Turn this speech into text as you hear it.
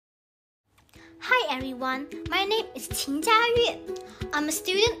Hi everyone, my name is Qin Jiayue. I'm a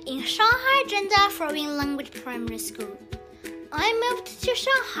student in Shanghai Zhengda Foreign Language Primary School. I moved to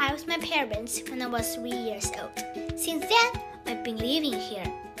Shanghai with my parents when I was 3 years old. Since then, I've been living here.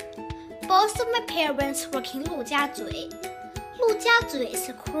 Both of my parents work in Lujiazui. Lujiazui is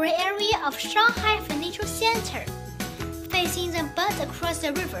the core area of Shanghai Financial Center, facing the bend across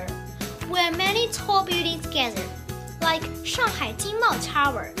the river, where many tall buildings gather, like Shanghai Jinmao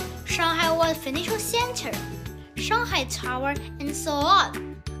Tower, Shanghai World Financial Center, Shanghai Tower, and so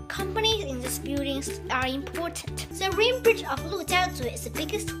on. Companies in these buildings are important. The ring bridge of Lujiazui is the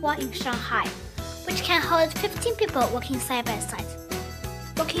biggest one in Shanghai, which can hold 15 people walking side by side.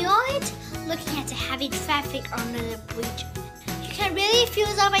 Walking on it, looking at the heavy traffic under the bridge, you can really feel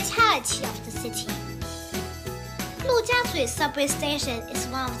the vitality of the city. Lujiazui subway station is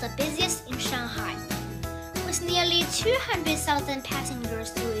one of the busiest in Shanghai, with nearly 200,000 passengers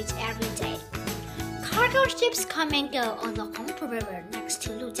through it every day. Cargo ships come and go on the Huangpu River next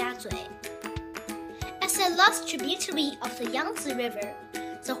to Lujiazui. As the last tributary of the Yangtze River,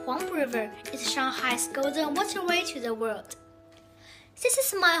 the Huangpu River is Shanghai's golden waterway to the world. This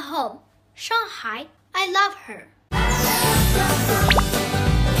is my home, Shanghai. I love her.